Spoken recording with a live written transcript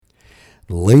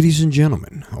Ladies and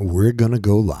gentlemen, we're going to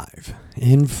go live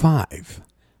in 5,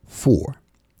 4,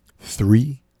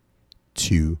 3,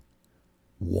 2,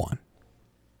 1.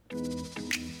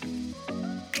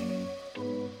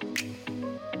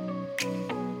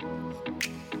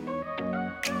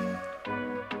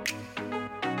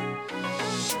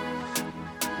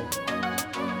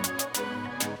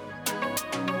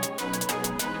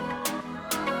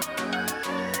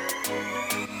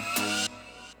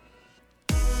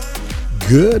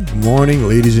 Good morning,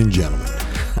 ladies and gentlemen.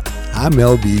 I'm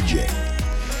LBJ.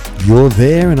 You're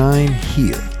there and I'm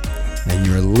here, and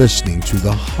you're listening to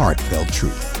the Heartfelt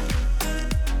Truth.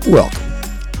 Welcome.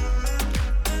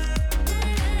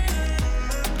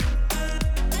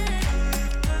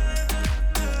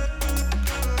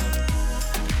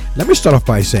 Let me start off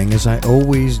by saying, as I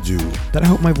always do, that I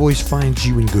hope my voice finds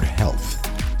you in good health,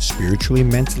 spiritually,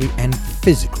 mentally, and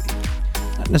physically.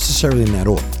 Not necessarily in that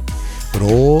order, but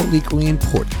all equally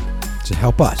important to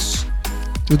help us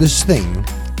through this thing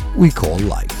we call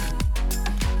life.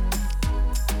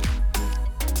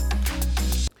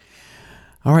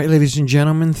 All right, ladies and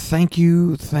gentlemen, thank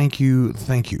you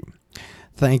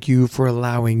for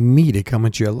allowing me to come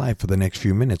into your life for the next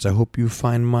few minutes. I hope you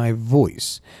find my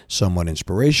voice somewhat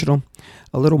inspirational,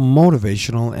 a little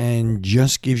motivational, and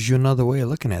just gives you another way of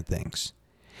looking at things.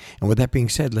 And with that being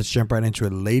said, let's jump right into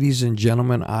it. Ladies and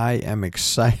gentlemen, I am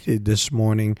excited this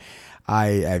morning.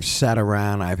 I've sat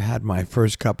around. I've had my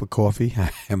first cup of coffee.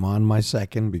 I am on my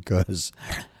second because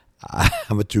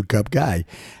I'm a 2-cup guy.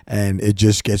 And it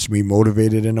just gets me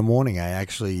motivated in the morning. I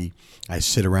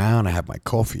sit around. I have my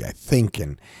coffee. I think,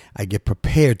 and I get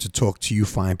prepared to talk to you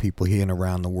fine people here and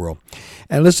around the world.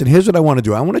 And listen, here's what I want to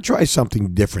do. I want to try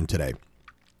something different today.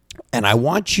 And I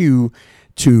want you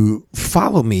to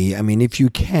follow me. I mean, if you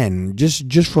can,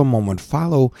 just for a moment,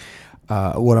 follow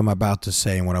what I'm about to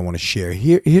say and what I want to share.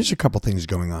 Here's a couple things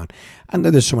going on. I know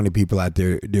there's so many people out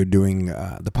there, they're doing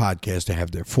the podcast, they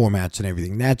have their formats and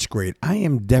everything. That's great. I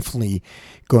am definitely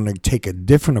going to take a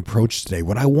different approach today.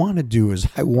 What I want to do is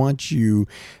I want you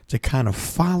to kind of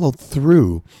follow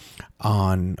through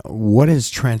on what has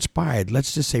transpired,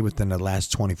 let's just say within the last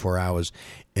 24 hours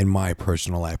in my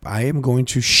personal life. I am going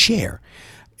to share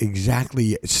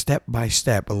exactly step by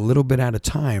step, a little bit at a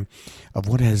time, of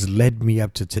what has led me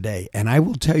up to today. And I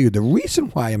will tell you, the reason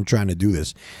why I'm trying to do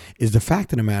this is the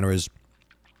fact of the matter is,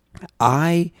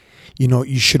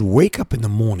 you should wake up in the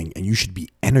morning and you should be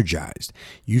energized.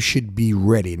 You should be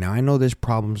ready. Now, I know there's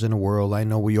problems in the world. I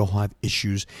know we all have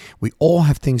issues. We all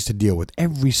have things to deal with,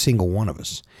 every single one of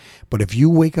us. But if you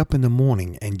wake up in the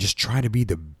morning and just try to be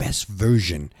the best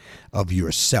version of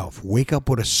yourself, wake up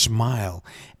with a smile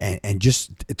and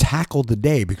just tackle the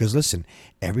day, because listen,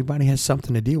 everybody has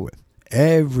something to deal with.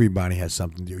 Everybody has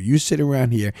something to do. You sit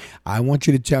around here, I want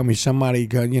you to tell me somebody,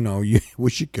 you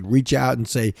wish you could reach out and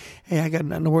say, hey, I got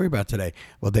nothing to worry about today.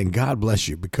 Well, then God bless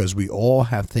you, because we all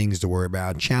have things to worry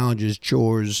about, challenges,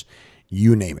 chores,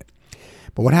 you name it.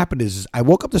 But what happened is I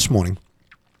woke up this morning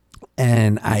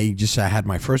and I had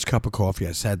my first cup of coffee.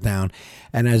 I sat down,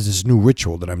 and as this new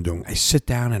ritual that I'm doing, I sit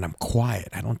down and I'm quiet.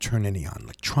 I don't turn any on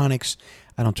electronics.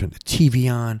 I don't turn the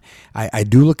TV on. I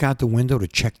do look out the window to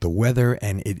check the weather,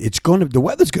 and the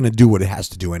weather's going to do what it has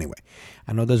to do anyway.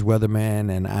 I know there's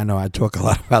weatherman, and I know I talk a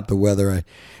lot about the weather,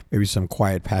 maybe some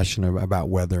quiet passion about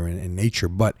weather and nature,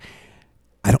 but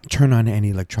I don't turn on any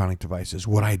electronic devices.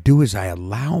 What I do is I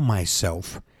allow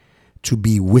myself to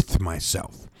be with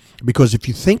myself. Because if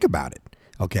you think about it,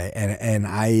 okay, and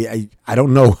I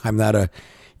don't know, I'm not a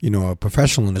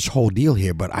professional in this whole deal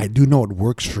here, but I do know it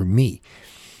works for me.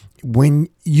 When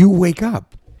you wake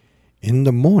up in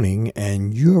the morning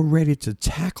and you're ready to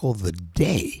tackle the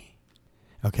day,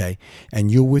 okay,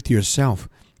 and you're with yourself,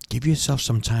 give yourself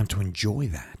some time to enjoy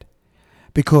that.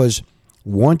 Because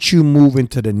once you move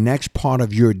into the next part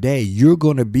of your day, you're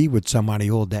going to be with somebody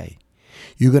all day.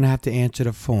 You're going to have to answer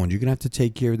the phone. You're going to have to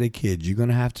take care of their kids. You're going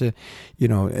to have to,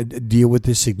 deal with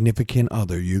this significant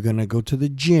other. You're going to go to the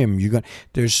gym. You're going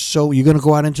to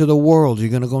go out into the world.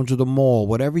 You're going to go into the mall.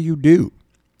 Whatever you do,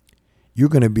 you're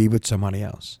going to be with somebody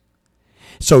else.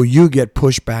 So you get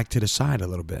pushed back to the side a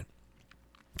little bit.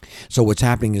 So what's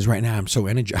happening is right now I'm so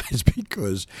energized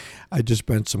because I just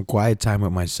spent some quiet time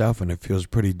with myself, and it feels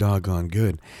pretty doggone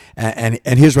good. And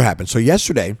here's what happened. So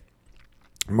yesterday,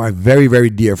 my very, very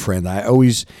dear friend, I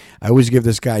always give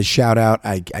this guy a shout out.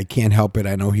 I can't help it.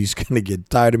 I know he's going to get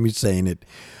tired of me saying it.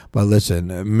 But listen,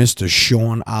 Mr.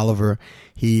 Sean Oliver,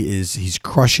 he's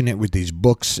crushing it with these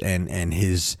books and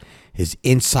his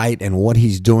insight and what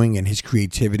he's doing and his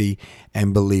creativity.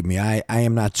 And believe me, I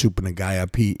am not souping the guy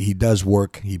up. He does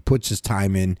work. He puts his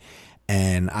time in.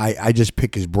 And I just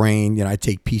pick his brain. You know, I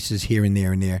take pieces here and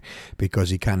there because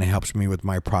he kind of helps me with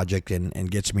my project and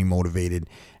gets me motivated.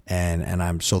 And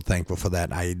I'm so thankful for that.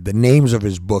 The names of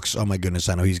his books, oh my goodness,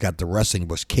 I know he's got the wrestling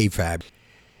books, K-Fab.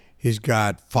 He's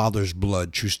got Father's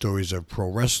Blood, true stories of pro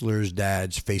wrestlers,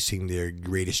 dads facing their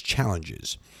greatest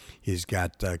challenges. He's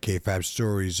got K-Fab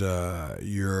stories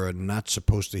you're not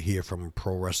supposed to hear from a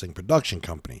pro wrestling production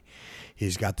company.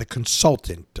 He's got The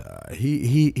Consultant.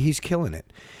 He's killing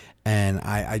it. And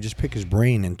I just pick his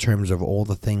brain in terms of all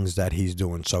the things that he's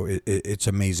doing. So it's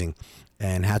amazing.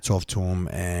 And hats off to him.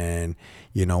 And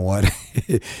you know what?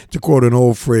 To quote an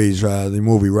old phrase, the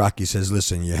movie Rocky says,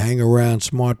 listen, you hang around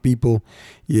smart people,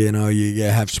 you know, you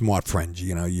have smart friends.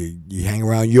 You know, you hang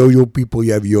around yo-yo people,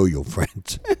 you have yo-yo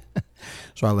friends.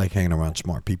 So I like hanging around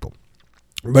smart people.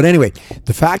 But anyway,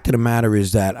 the fact of the matter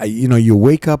is that, you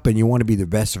wake up and you want to be the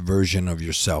best version of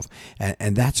yourself.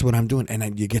 And that's what I'm doing.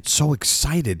 And you get so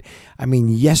excited. I mean,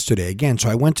 yesterday, again, so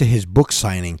I went to his book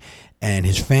signing and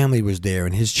his family was there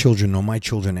and his children know my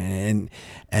children. And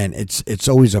it's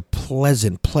always a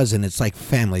pleasant, it's like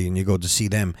family and you go to see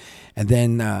them. And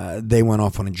then they went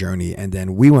off on a journey and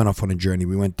then we went off on a journey.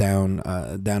 We went down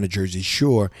to Jersey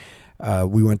Shore.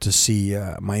 We went to see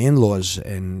my in-laws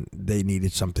and they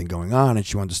needed something going on and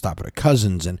she wanted to stop at her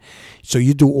cousin's. And so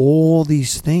you do all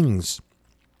these things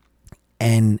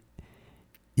and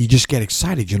you just get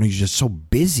excited. You know, you're just so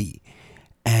busy.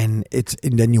 And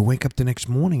then you wake up the next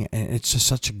morning and it's just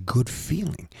such a good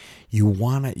feeling. You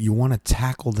wanna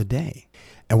tackle the day.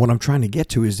 And what I'm trying to get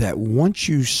to is that once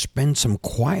you spend some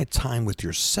quiet time with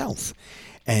yourself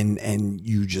and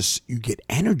you get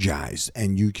energized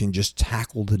and you can just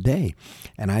tackle the day.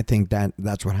 And I think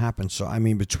that's what happens. So I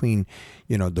mean, between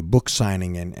the book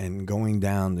signing and going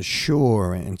down the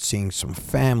shore and seeing some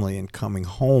family and coming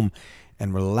home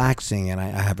and relaxing, and I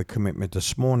have a commitment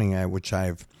this morning which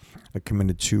I've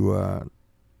committed to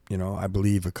I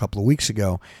believe a couple of weeks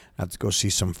ago. I have to go see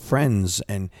some friends,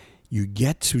 and you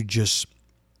just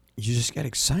get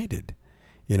excited.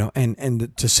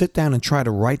 And to sit down and try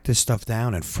to write this stuff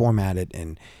down and format it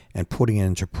and putting it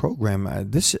into program,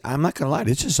 I'm not going to lie,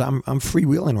 it's just I'm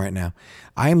freewheeling right now.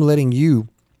 I am letting you,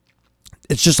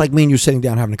 it's just like me and you sitting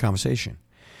down having a conversation.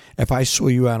 If I saw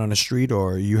you out on the street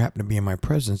or you happen to be in my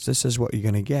presence, this is what you're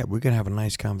going to get. We're going to have a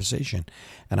nice conversation,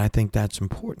 and I think that's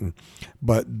important.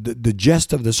 But the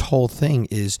gist of this whole thing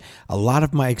is a lot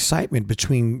of my excitement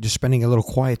between just spending a little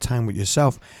quiet time with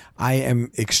yourself. I am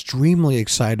extremely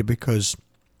excited because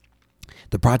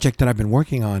the project that I've been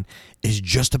working on is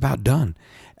just about done.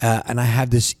 And I have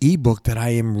this ebook that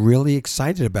I am really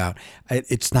excited about.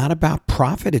 It's not about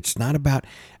profit. It's not about,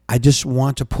 I just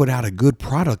want to put out a good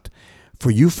product for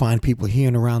you fine people here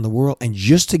and around the world, and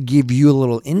just to give you a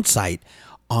little insight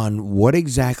on what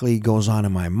exactly goes on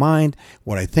in my mind,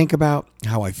 what I think about,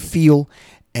 how I feel.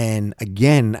 And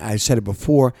again, I said it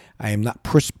before, I am not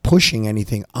pushing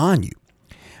anything on you,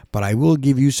 but I will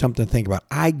give you something to think about.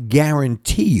 I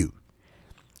guarantee you,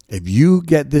 if you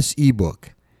get this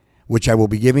ebook, which I will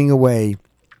be giving away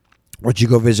once you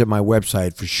go visit my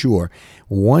website for sure,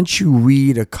 once you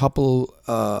read a couple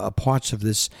parts of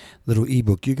this little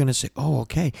ebook, you're going to say, oh,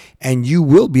 okay. And you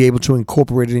will be able to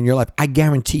incorporate it in your life. I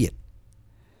guarantee it.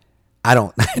 I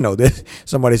know this.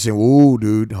 Somebody saying, "Ooh,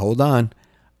 dude, hold on."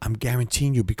 I'm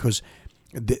guaranteeing you, because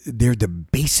they're the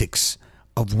basics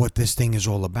of what this thing is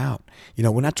all about.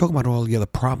 We're not talking about all the other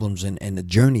problems and the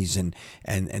journeys and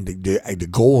the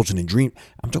goals and the dream.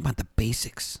 I'm talking about the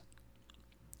basics.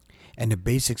 And the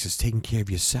basics is taking care of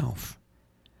yourself.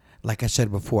 Like I said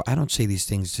before, I don't say these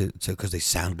things because they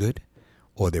sound good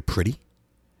or they're pretty.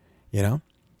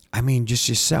 I mean, just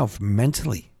yourself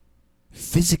mentally,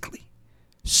 physically,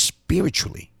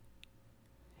 spiritually.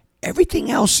 Everything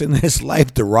else in this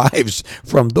life derives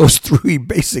from those three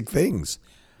basic things.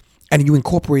 And you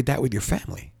incorporate that with your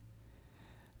family.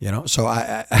 So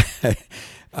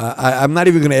I'm not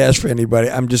even going to ask for anybody.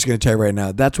 I'm just going to tell you right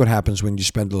now, that's what happens when you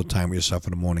spend a little time with yourself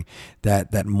in the morning.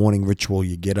 That morning ritual,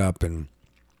 you get up and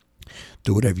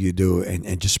do whatever you do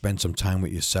and just spend some time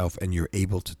with yourself, and you're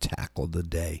able to tackle the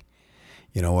day.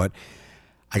 You know what?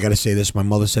 I got to say this. My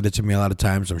mother said it to me a lot of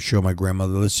times. I'm sure my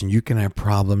grandmother, listen, you can have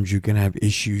problems, you can have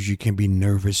issues, you can be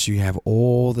nervous, you have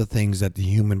all the things that the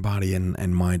human body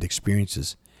and mind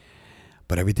experiences.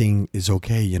 But everything is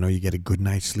okay. You get a good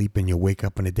night's sleep and you wake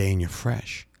up in the day and you're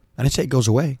fresh. I didn't say it goes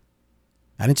away.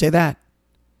 I didn't say that.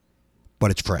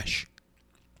 But it's fresh.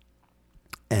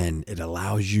 And it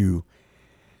allows you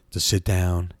to sit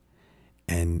down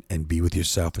and be with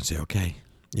yourself and say, okay,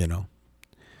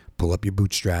 pull up your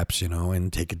bootstraps,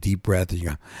 and take a deep breath and you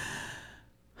go,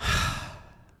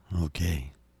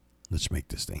 okay, let's make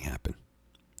this thing happen.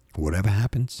 Whatever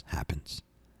happens, happens.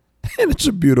 And it's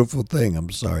a beautiful thing.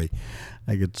 I'm sorry.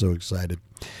 I get so excited.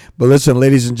 But listen,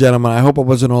 ladies and gentlemen, I hope I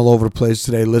wasn't all over the place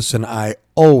today. Listen, I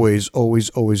always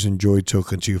enjoy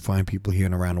talking to you fine people here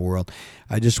and around the world.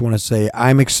 I just want to say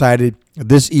I'm excited.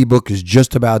 This ebook is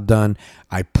just about done.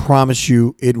 I promise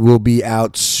you it will be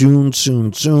out soon.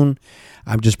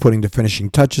 I'm just putting the finishing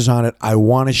touches on it. I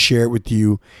want to share it with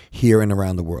you here and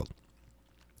around the world.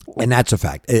 And that's a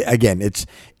fact. Again,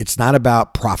 it's not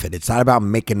about profit. It's not about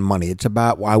making money. It's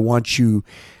about, I want you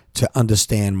to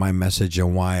understand my message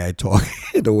and why I talk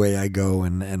the way I go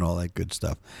and all that good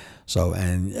stuff. So,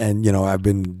 and you know, I've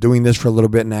been doing this for a little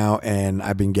bit now, and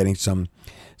I've been getting some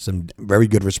very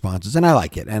good responses, and I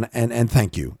like it. And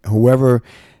thank you. Whoever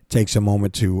takes a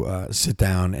moment to sit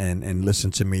down and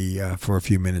listen to me for a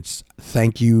few minutes,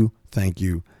 thank you.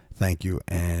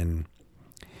 And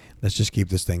let's just keep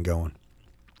this thing going.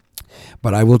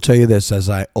 But I will tell you this, as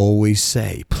I always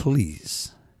say,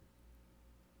 please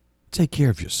take care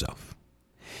of yourself.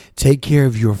 Take care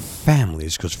of your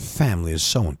families, because family is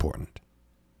so important.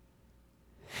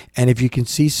 And if you can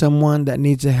see someone that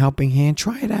needs a helping hand,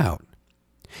 try it out.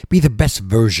 Be the best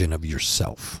version of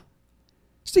yourself.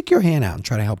 Stick your hand out and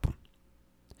try to help them.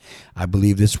 I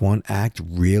believe this one act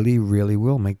really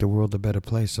will make the world a better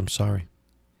place. I'm sorry.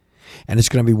 And it's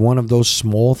going to be one of those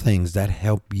small things that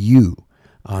help you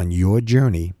on your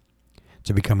journey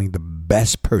to becoming the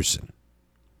best person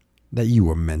that you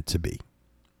were meant to be.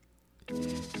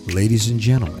 Ladies and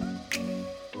gentlemen,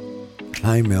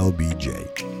 I'm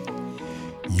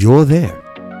LBJ. You're there,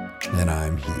 and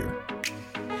I'm here.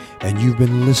 And you've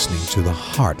been listening to the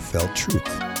Heartfelt Truth.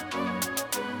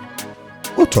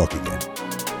 We'll talk again.